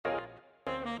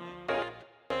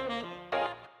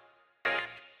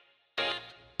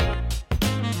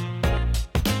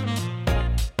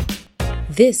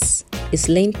This is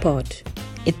Lane Pod,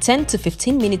 a 10 to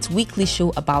 15 minutes weekly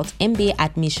show about MBA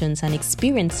admissions and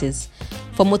experiences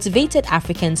for motivated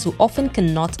Africans who often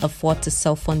cannot afford to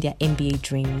self-fund their MBA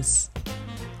dreams.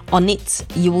 On it,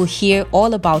 you will hear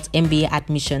all about MBA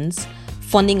admissions,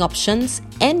 funding options,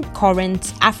 and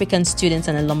current African students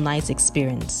and alumni's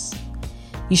experience.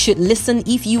 You should listen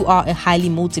if you are a highly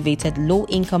motivated,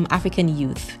 low-income African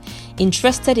youth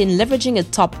interested in leveraging a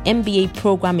top MBA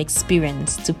program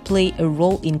experience to play a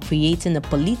role in creating a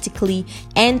politically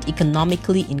and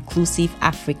economically inclusive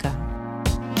Africa.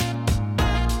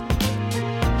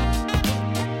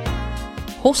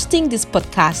 Hosting this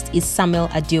podcast is Samuel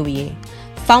Adeoye,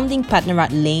 founding partner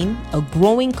at Lane, a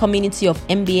growing community of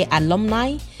MBA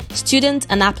alumni, students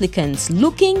and applicants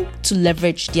looking to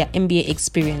leverage their MBA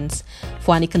experience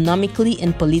for an economically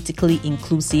and politically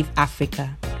inclusive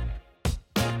Africa.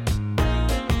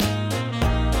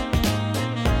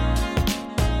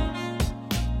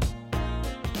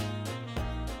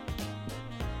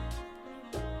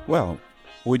 Well,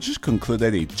 we just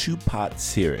concluded a two-part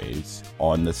series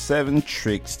on the 7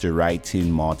 tricks to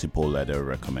writing multiple letter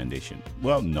recommendation.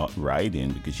 Well, not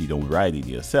writing because you don't write it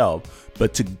yourself,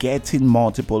 but to getting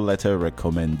multiple letter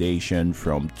recommendation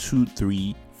from 2,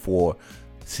 3, 4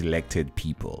 selected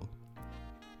people.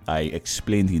 I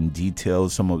explained in detail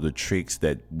some of the tricks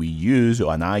that we use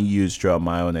and I use throughout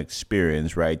my own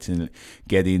experience getting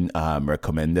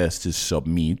recommenders to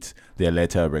submit their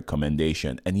letter of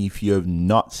recommendation. And if you have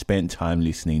not spent time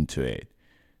listening to it,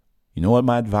 you know what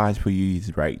my advice for you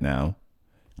is right now?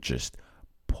 Just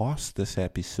pause this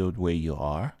episode where you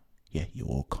are. Yeah, you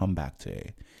will come back to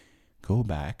it. Go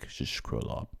back, just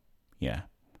scroll up. Yeah,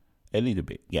 a little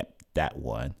bit. Yep, that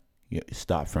one. You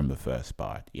start from the first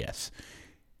part. Yes.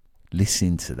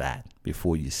 Listen to that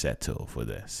before you settle for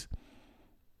this.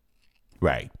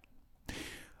 Right.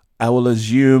 I will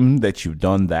assume that you've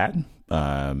done that.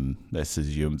 Let's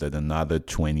assume that another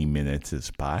 20 minutes has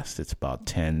passed. It's about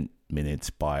 10 minutes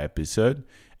per episode.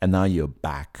 And now you're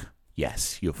back.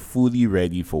 Yes, you're fully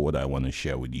ready for what I want to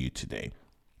share with you today.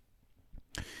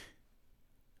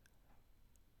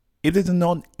 It is an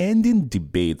unending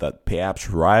debate that perhaps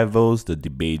rivals the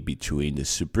debate between the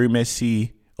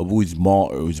supremacy of who is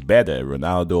more or who is better,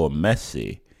 Ronaldo or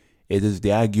Messi. It is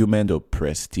the argument of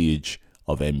prestige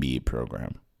of MBA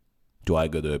program. Do I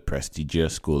go to a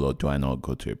prestigious school or do I not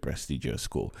go to a prestigious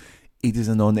school? It is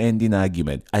an unending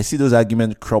argument. I see those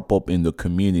arguments crop up in the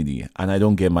community and I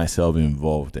don't get myself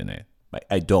involved in it.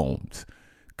 I don't.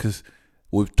 Because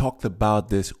we've talked about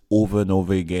this over and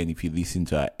over again. If you listen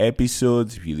to our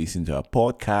episodes, if you listen to our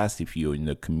podcast, if you're in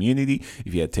the community,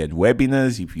 if you attend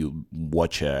webinars, if you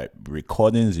watch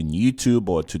recordings in YouTube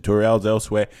or tutorials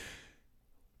elsewhere,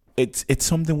 it's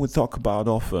something we talk about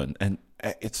often. And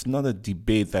it's not a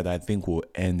debate that I think will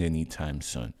end anytime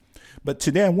soon. But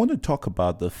today I want to talk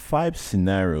about the 5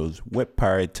 scenarios where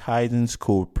prioritizing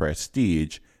school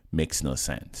prestige makes no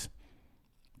sense.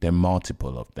 There are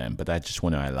multiple of them, but I just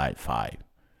want to highlight 5.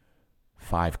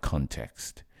 5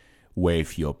 contexts where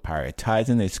if you're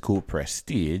prioritizing a school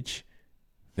prestige,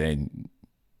 then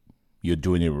you're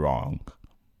doing it wrong.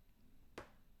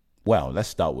 Well, let's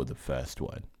start with the first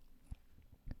one.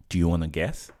 Do you want to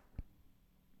guess?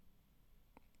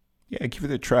 Yeah, give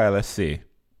it a try. Let's see.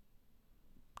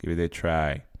 Give it a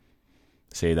try.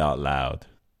 Say it out loud.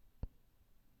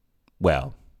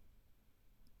 Well,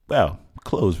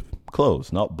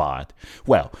 close, not bad.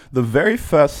 Well, the very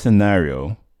first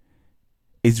scenario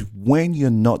is when you're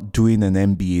not doing an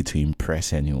MBA to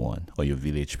impress anyone or your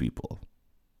village people.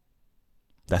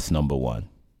 That's number one.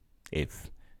 If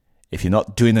you're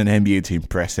not doing an MBA to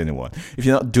impress anyone, if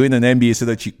you're not doing an MBA so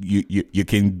that you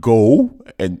can go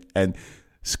and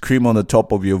scream on the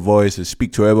top of your voice and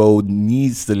speak to whoever who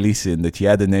needs to listen that you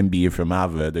had an MBA from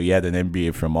Harvard or you had an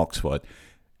MBA from Oxford.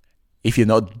 If you're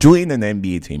not doing an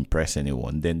MBA to impress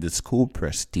anyone, then the school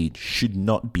prestige should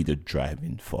not be the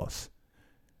driving force.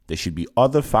 There should be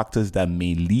other factors that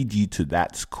may lead you to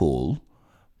that school,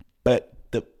 but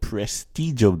the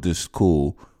prestige of the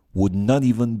school would not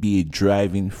even be a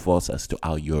driving force as to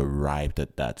how you arrived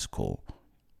at that school.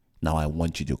 Now I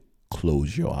want you to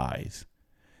close your eyes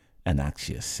and ask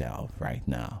yourself right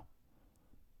now,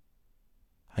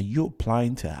 are you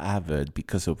applying to Harvard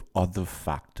because of other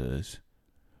factors?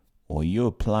 Or you're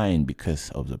applying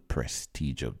because of the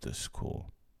prestige of the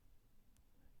school?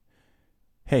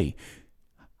 Hey,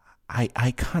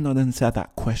 I cannot answer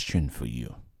that question for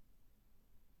you.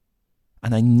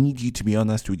 And I need you to be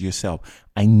honest with yourself.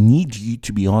 I need you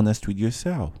to be honest with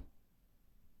yourself.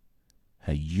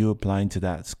 Are you applying to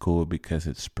that school because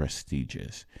it's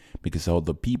prestigious? Because all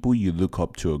the people you look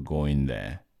up to are going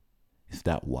there? Is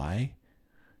that why?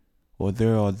 or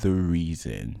there are other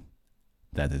reason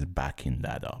that is backing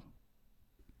that up?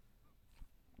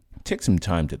 Take some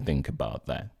time to think about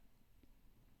that.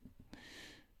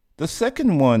 The second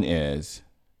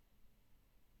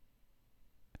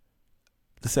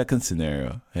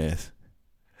scenario is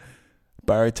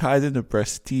prioritizing the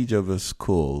prestige of a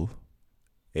school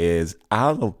is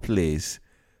out of place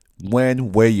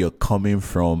when where you're coming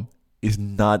from is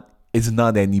not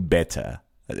any better.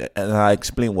 And I'll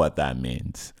explain what that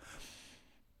means.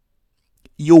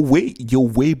 You're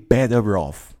way better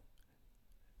off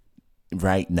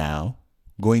right now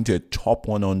going to a top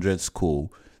 100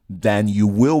 school than you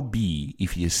will be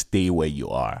if you stay where you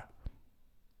are.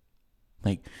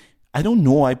 Like, I don't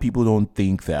know why people don't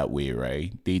think that way,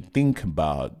 right? They think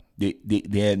about,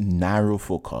 they're narrow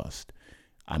focused.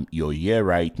 You're here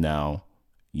right now,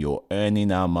 you're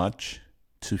earning how much?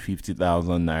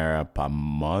 250,000 naira per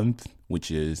month,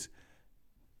 which is,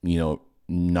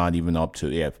 not even up to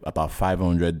about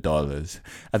 $500.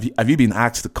 Have you been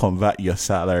asked to convert your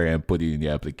salary and put it in the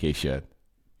application?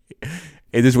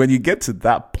 It is when you get to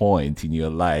that point in your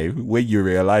life where you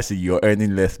realize that you're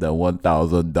earning less than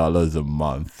 $1,000 a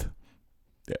month.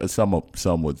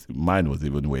 Mine was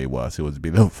even way worse. It was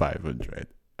below 500.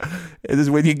 It is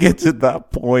when you get to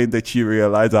that point that you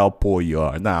realize how poor you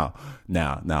are. Now,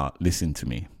 listen to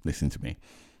me.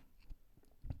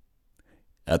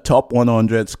 A top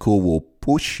 100 school will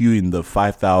push you in the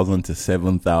 $5,000 to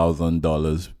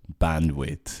 $7,000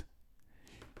 bandwidth.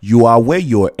 You are where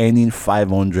you're earning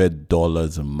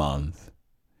 $500 a month,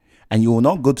 and you will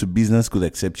not go to business school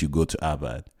except you go to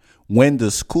Harvard. When the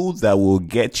schools that will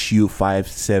get you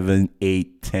 $5,000,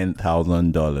 $7,000, $8,000,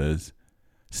 $10,000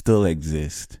 still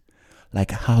exist.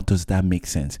 Like, how does that make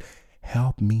sense?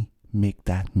 Help me make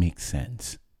that make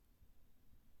sense.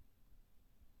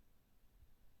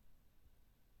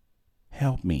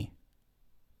 Help me.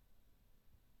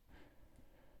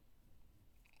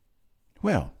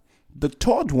 Well, the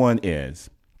third one is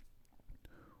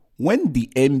when the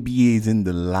MBA is in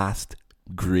the last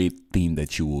great thing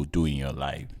that you will do in your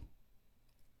life.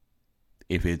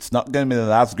 If it's not going to be the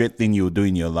last great thing you'll do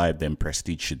in your life, then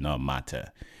prestige should not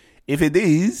matter. If it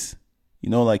is,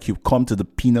 like you've come to the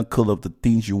pinnacle of the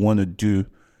things you want to do,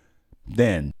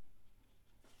 then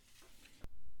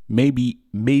maybe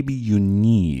you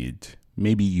need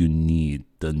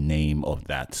the name of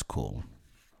that school.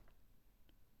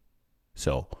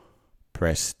 So,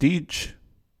 prestige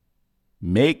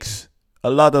makes a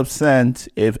lot of sense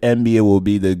if MBA will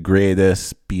be the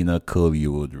greatest pinnacle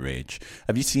you would reach.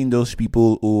 Have you seen those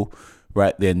people who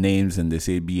write their names and they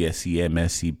say BSc,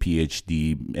 MSc,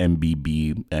 PhD,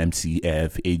 MBB,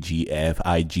 MCF, AGF,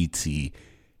 IGT?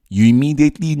 You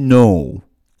immediately know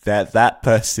that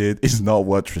person is not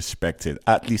worth respecting.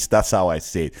 At least that's how I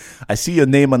say it. I see your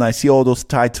name and I see all those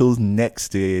titles next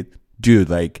to it. Dude,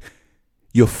 like,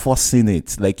 you're forcing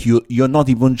it. Like, you're not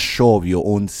even sure of your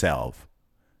own self.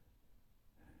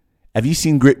 Have you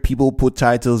seen great people put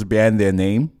titles behind their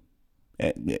name?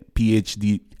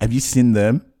 PhD. Have you seen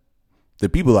them? The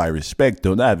people I respect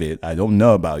don't have it. I don't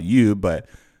know about you, but...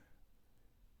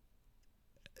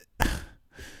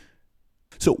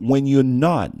 So when you're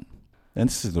not, and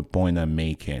this is the point I'm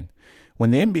making,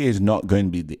 when the MBA is not going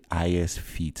to be the highest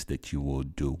feat that you will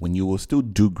do, when you will still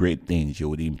do great things, you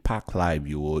would impact life,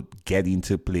 you would get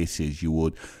into places, you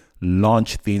would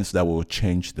launch things that will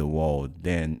change the world,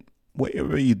 then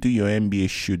wherever you do your MBA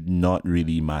should not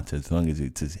really matter as long as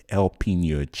it is helping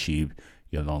you achieve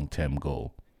your long-term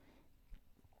goal.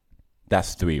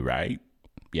 That's 3, right?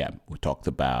 Yeah, we're talking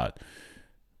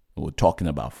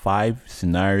about 5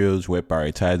 scenarios where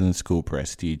prioritizing school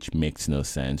prestige makes no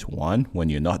sense. 1, when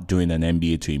you're not doing an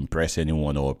MBA to impress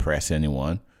anyone or oppress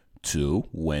anyone. 2,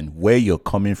 when where you're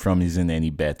coming from isn't any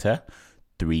better.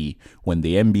 3, when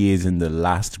the MBA isn't the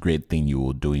last great thing you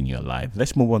will do in your life.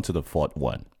 Let's move on to the 4th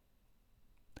one.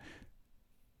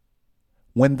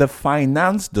 When the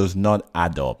finance does not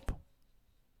add up,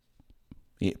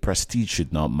 prestige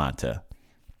should not matter.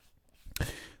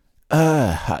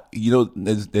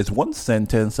 There's one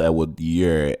sentence I would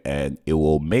hear and it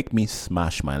will make me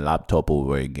smash my laptop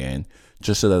over again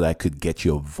just so that I could get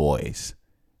your voice,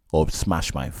 or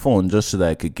smash my phone just so that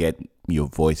I could get your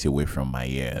voice away from my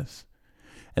ears.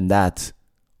 And that's,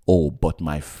 but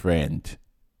my friend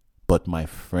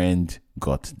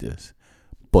got this.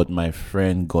 But my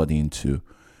friend got into.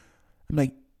 I'm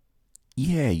like,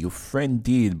 yeah, your friend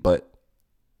did, but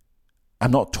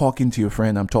I'm not talking to your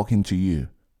friend, I'm talking to you.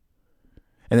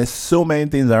 And there's so many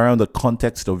things around the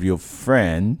context of your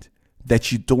friend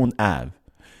that you don't have.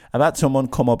 I've had someone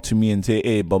come up to me and say,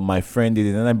 hey, but my friend did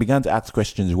it. And I began to ask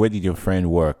questions. Where did your friend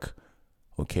work?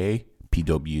 Okay.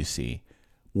 PwC.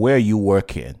 Where are you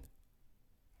working?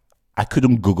 I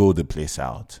couldn't Google the place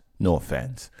out. No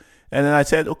offense. And then I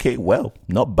said, okay, well,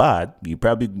 not bad. I'm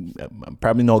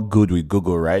probably not good with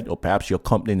Google, right? Or perhaps your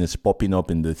company is popping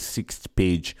up in the 6th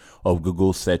page of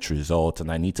Google search results, and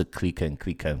I need to click and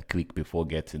click and click before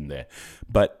getting there.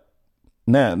 But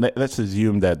now let's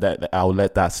assume that I'll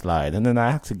let that slide. And then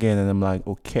I asked again, and I'm like,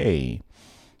 okay,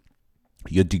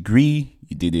 your degree,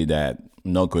 you did it at,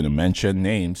 I'm not going to mention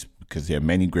names because there are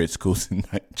many great schools in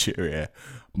Nigeria,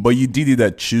 but you did it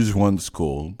at Choose One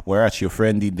School, whereas your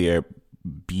friend did their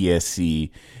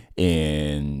BSc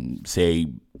in, say,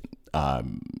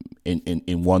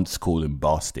 in one school in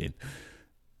Boston.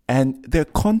 And there are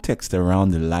contexts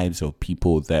around the lives of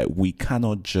people that we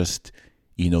cannot just,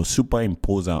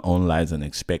 superimpose our own lives and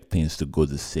expect things to go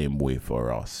the same way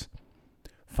for us.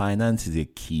 Finance is a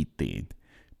key thing.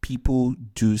 People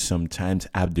do sometimes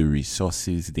have the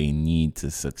resources they need to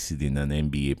succeed in an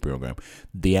MBA program.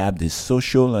 They have the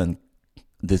social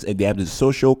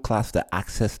class to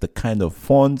access the kind of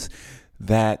funds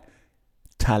that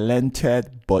talented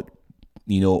but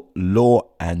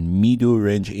low and middle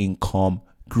range income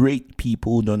great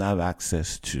people don't have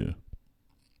access to.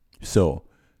 So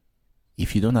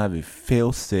if you don't have a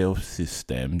fail-safe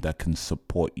system that can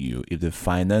support you, if the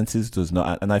finances does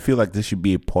not, and I feel like this should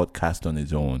be a podcast on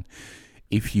its own,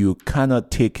 if you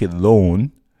cannot take a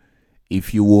loan,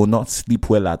 if you will not sleep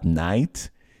well at night,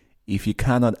 if you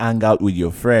cannot hang out with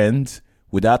your friends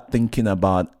without thinking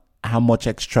about how much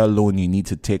extra loan you need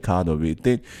to take out of it,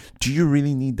 then do you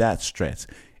really need that stress?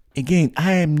 Again,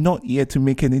 I am not here to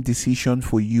make any decision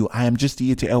for you. I am just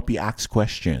here to help you ask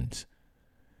questions.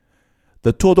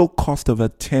 The total cost of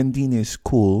attending a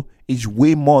school is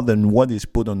way more than what is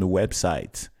put on the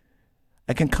website.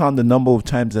 I can count the number of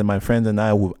times that my friends and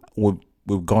I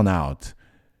we've gone out.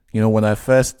 When I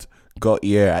first got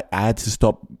here, I had to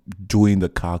stop doing the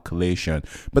calculation.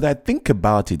 But I think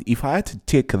about it. If I had to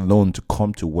take a loan to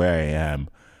come to where I am,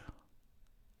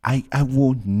 I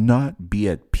will not be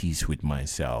at peace with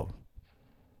myself.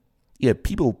 Yeah,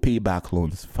 people pay back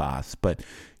loans fast, but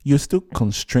you're still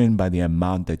constrained by the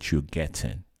amount that you're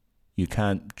getting. You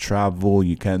can't travel,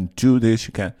 you can't do this,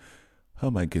 you can't. Oh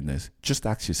my goodness. Just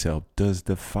ask yourself, does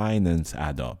the finance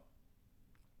add up?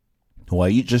 Or are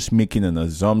you just making an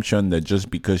assumption that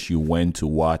just because you went to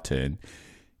Wharton,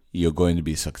 you're going to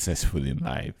be successful in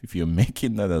life? If you're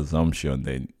making that assumption,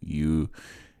 then you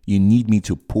need me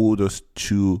to pull those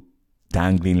two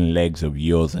dangling legs of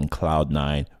yours in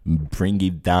Cloud9, bring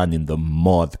it down in the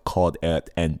mud called earth,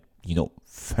 and,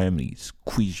 firmly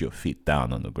squeeze your feet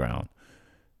down on the ground.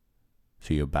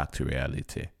 So you're back to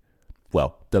reality.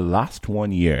 Well, the last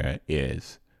one here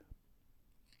is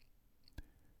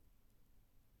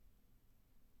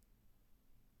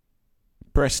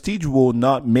prestige will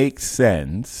not make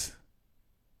sense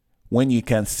when you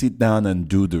can sit down and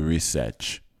do the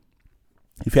research.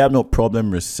 If you have no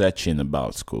problem researching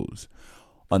about schools,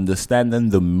 understanding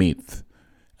the myth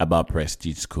about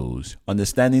prestige schools,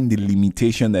 understanding the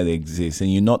limitation that exists,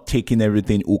 and you're not taking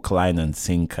everything hook, line, and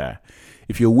sinker.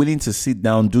 If you're willing to sit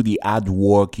down, do the hard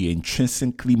work, you're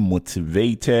intrinsically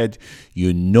motivated,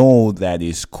 you know that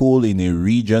a school in a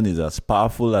region is as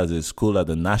powerful as a school at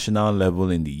the national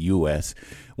level in the US.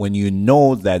 When you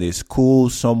know that a school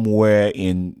somewhere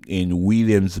in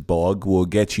Williamsburg will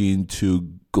get you into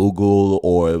Google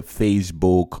or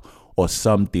Facebook or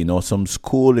something, or some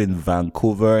school in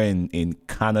Vancouver in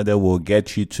Canada will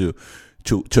get you to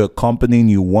a company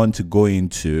you want to go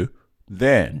into,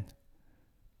 then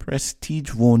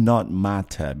prestige will not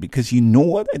matter, because you know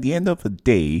what? At the end of the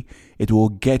day, it will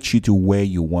get you to where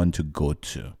you want to go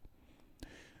to.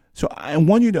 So I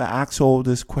want you to ask all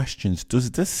these questions.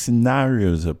 Does these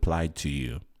scenarios apply to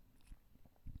you?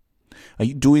 Are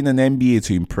you doing an MBA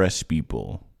to impress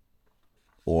people?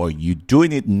 Or are you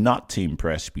doing it not to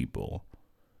impress people?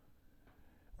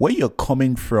 Where you're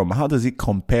coming from, how does it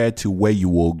compare to where you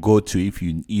will go to if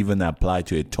you even apply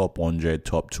to a top 100,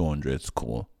 top 200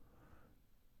 school?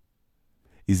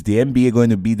 Is the MBA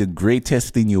going to be the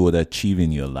greatest thing you would achieve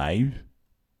in your life?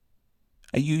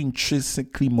 Are you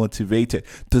intrinsically motivated?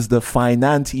 Does the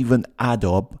finance even add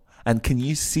up? And can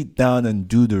you sit down and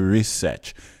do the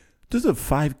research? Those are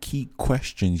 5 key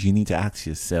questions you need to ask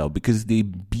yourself, because they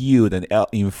build and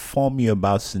inform you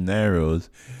about scenarios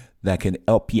that can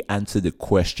help you answer the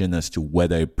question as to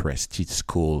whether a prestige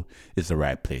school is the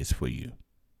right place for you.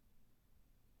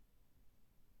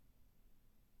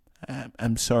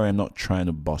 I'm sorry, I'm not trying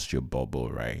to bust your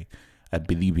bubble, right? I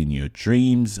believe in your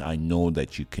dreams. I know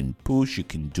that you can push, you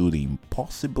can do the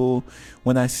impossible.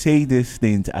 When I say these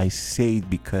things, I say it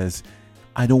because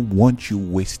I don't want you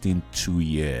wasting 2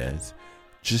 years.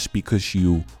 just because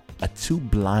you are too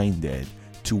blinded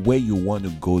to where you want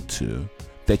to go to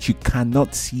that you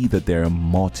cannot see that there are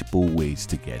multiple ways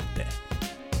to get there.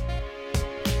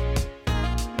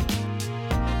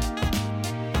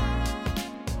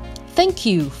 Thank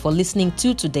you for listening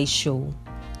to today's show.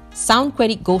 Sound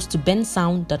credit goes to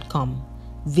bensound.com.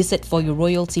 Visit for your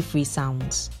royalty-free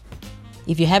sounds.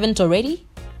 If you haven't already,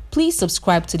 please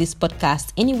subscribe to this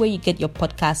podcast anywhere you get your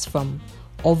podcasts from,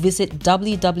 or visit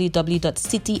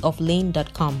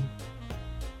www.cityoflane.com.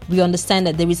 We understand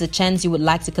that there is a chance you would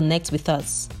like to connect with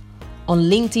us. On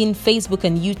LinkedIn, Facebook,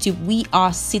 and YouTube, we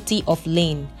are City of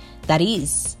Lane. That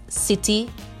is City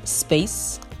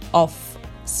space of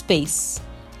space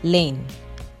Lane.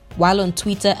 While on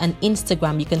Twitter and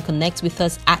Instagram, you can connect with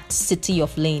us at City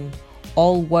of Lane,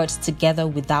 all words together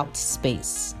without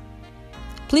space.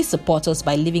 Please support us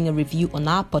by leaving a review on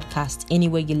our podcast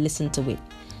anywhere you listen to it.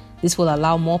 This will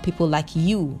allow more people like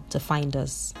you to find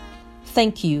us.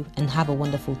 Thank you and have a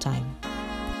wonderful time.